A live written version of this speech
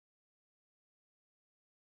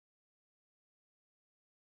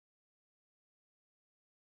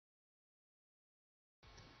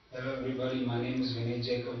Hello everybody, my name is Vinay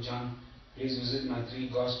Jacob John. Please visit my 3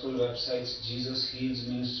 gospel websites,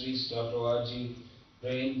 jesushealsministries.org,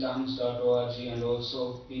 prayintongues.org and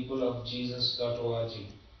also peopleofjesus.org.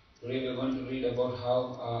 Today we are going to read about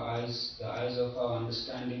how the eyes of our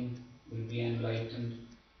understanding will be enlightened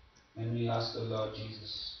when we ask the Lord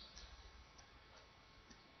Jesus.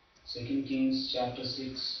 2 Kings chapter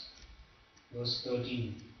 6 verse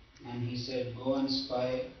 13. And he said, Go and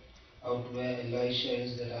spy out where Elisha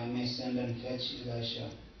is, that I may send and fetch Elisha.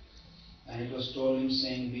 And it was told him,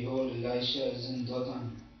 saying, Behold, Elisha is in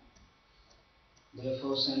Dothan.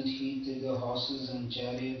 Therefore sent he thither horses and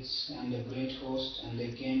chariots and a great host, and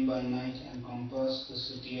they came by night and compassed the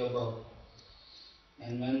city about.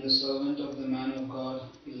 And when the servant of the man of God,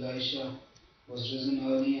 Elisha, was risen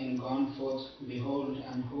early and gone forth, behold,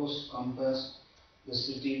 an host compassed the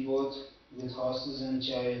city both with horses and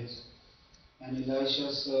chariots. And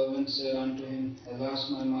Elisha's servant said unto him,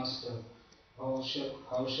 Alas, my master, how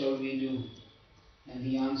shall we do? And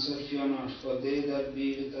he answered, Fear not, for they that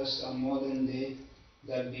be with us are more than they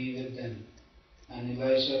that be with them. And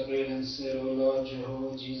Elisha prayed and said, O Lord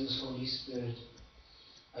Jehovah, Jesus, Holy Spirit,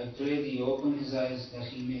 I pray thee, open his eyes that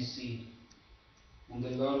he may see. And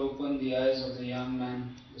the Lord opened the eyes of the young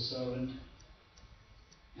man, the servant,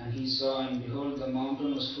 and he saw, and behold, the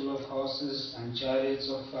mountain was full of horses and chariots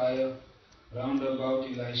of fire round about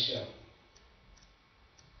Elisha.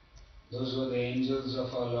 Those were the angels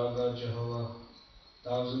of our Lord God Jehovah,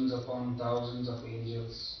 thousands upon thousands of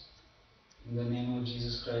angels. In the name of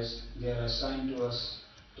Jesus Christ, they are assigned to us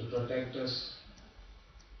to protect us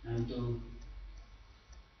and to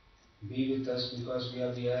be with us because we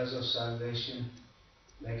are the heirs of salvation,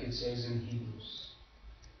 like it says in Hebrews.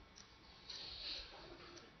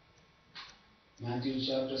 Matthew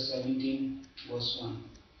chapter 17, verse 1.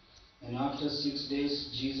 And after 6 days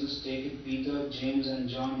Jesus taketh Peter, James, and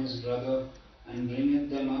John his brother, and bringeth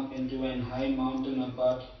them up into an high mountain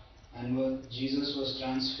apart. And Jesus was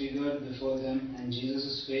transfigured before them, and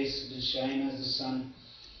Jesus' face did shine as the sun,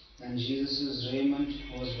 and Jesus' raiment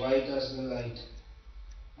was white as the light.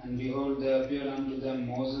 And behold, there appeared unto them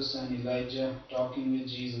Moses and Elijah talking with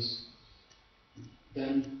Jesus.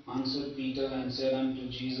 Then answered Peter and said unto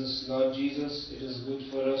Jesus, Lord Jesus, it is good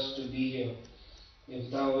for us to be here.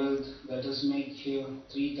 If thou wilt, let us make here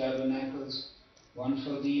 3 tabernacles, one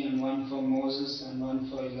for thee, and one for Moses, and one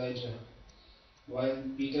for Elijah. While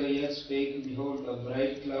Peter yet spake, behold, a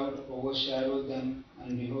bright cloud overshadowed them,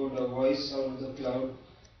 and behold, a voice out of the cloud,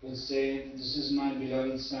 which saith, This is my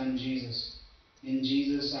beloved Son Jesus. In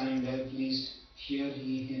Jesus I am well pleased, hear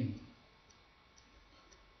ye him.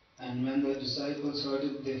 And when the disciples heard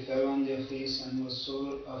it, they fell on their face and were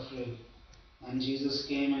sore afraid. And Jesus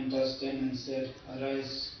came and touched them and said,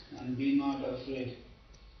 Arise, and be not afraid.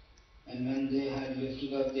 And when they had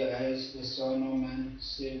lifted up their eyes, they saw no man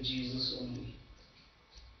save Jesus only.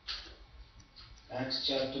 Acts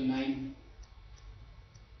chapter 9,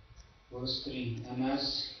 verse 3. And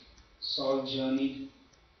as Saul journeyed,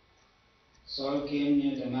 Saul came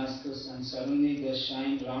near Damascus, and suddenly there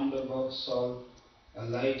shined round about Saul a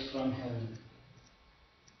light from heaven.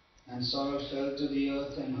 And Saul fell to the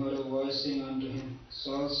earth, and heard a voice saying unto him,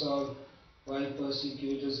 Saul, Saul, why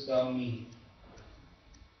persecutest thou me?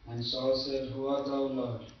 And Saul said, Who art thou,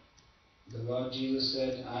 Lord? The Lord Jesus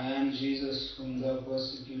said, I am Jesus whom thou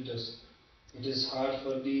persecutest. It is hard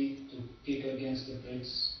for thee to kick against the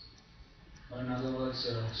pricks. Or in other words,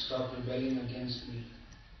 stop rebelling against me,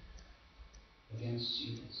 against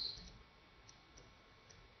Jesus.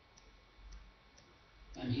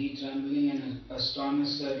 And he, trembling and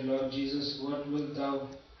astonished, said, Lord Jesus, what wilt thou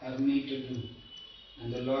have me to do?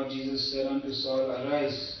 And the Lord Jesus said unto Saul,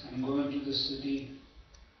 Arise, and go into the city,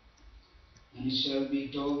 and it shall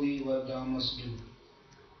be told thee what thou must do.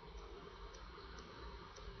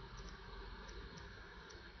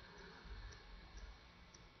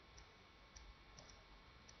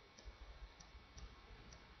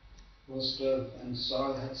 Verse 12. And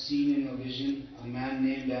Saul had seen in a vision a man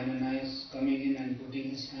named Ananias coming in and putting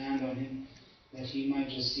his hand on him, that he might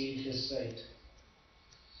receive his sight.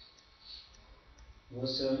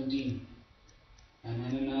 Verse 17. And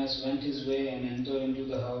Ananias went his way and entered into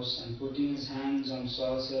the house, and putting his hands on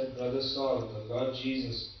Saul said, Brother Saul, the Lord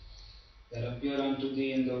Jesus, that appeared unto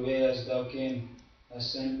thee in the way as thou came,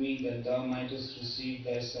 has sent me that thou mightest receive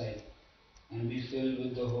thy sight, and be filled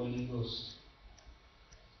with the Holy Ghost.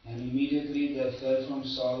 And immediately there fell from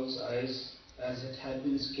Saul's eyes as it had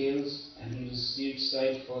been scales, and he received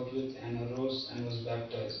sight forthwith, and arose and was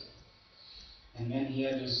baptized. And when he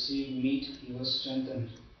had received meat, he was strengthened.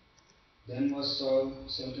 Then was Saul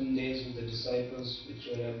certain days with the disciples which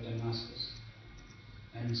were at Damascus.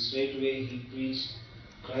 And straightway he preached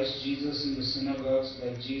Christ Jesus in the synagogues,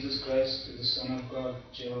 that Jesus Christ is the Son of God,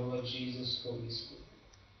 Jehovah, Jesus, Holy Spirit.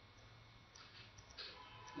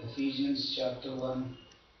 Ephesians chapter 1,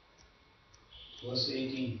 verse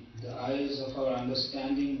 18. The eyes of our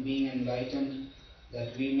understanding being enlightened,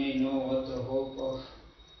 that we may know what the hope of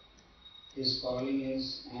His calling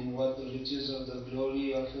is, and what the riches of the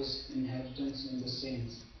glory of His inheritance in the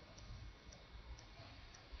saints.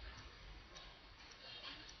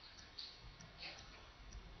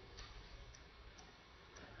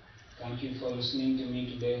 Thank you for listening to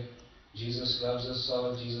me today. Jesus loves us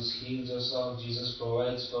all. Jesus heals us all. Jesus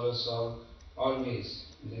provides for us all, always.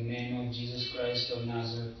 In the name of Jesus Christ of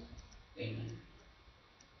Nazareth. Amen.